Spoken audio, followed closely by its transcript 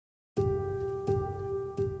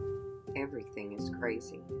everything is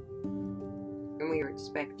crazy, and we are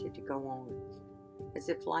expected to go on as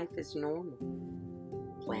if life is normal.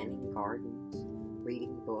 Planting gardens,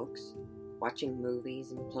 reading books, watching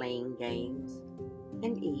movies and playing games,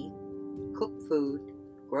 and eat, cook food,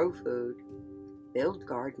 grow food, build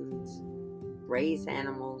gardens, raise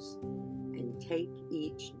animals, and take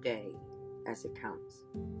each day as it comes.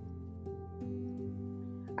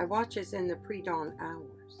 I watch as in the pre-dawn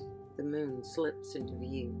hours the moon slips into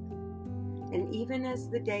view, and even as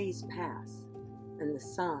the days pass and the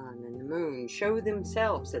sun and the moon show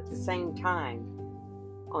themselves at the same time,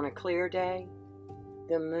 on a clear day,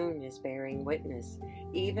 the moon is bearing witness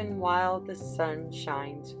even while the sun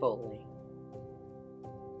shines fully.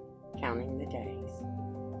 Counting the days,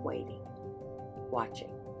 waiting,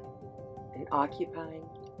 watching, and occupied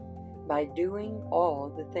by doing all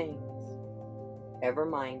the things, ever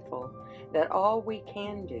mindful that all we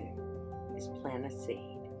can do is plant a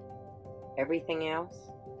seed. Everything else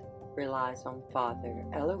relies on Father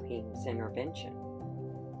Elohim's intervention.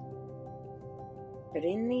 But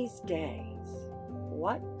in these days,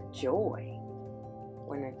 what joy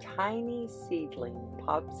when a tiny seedling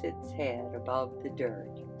pops its head above the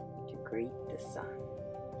dirt to greet the sun.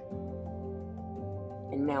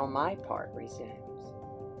 And now my part resumes,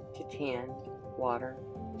 to tend, water,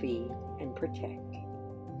 feed, and protect.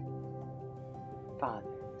 Father,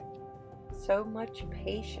 so much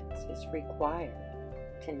patience is required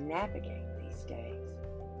to navigate these days.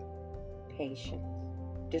 Patience,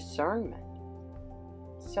 discernment,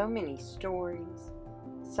 so many stories,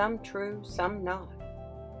 some true, some not.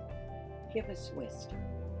 Give us wisdom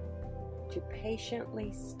to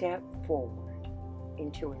patiently step forward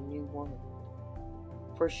into a new world,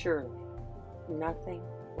 for surely nothing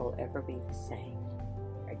will ever be the same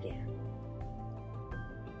again.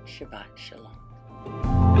 Shabbat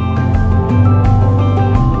Shalom.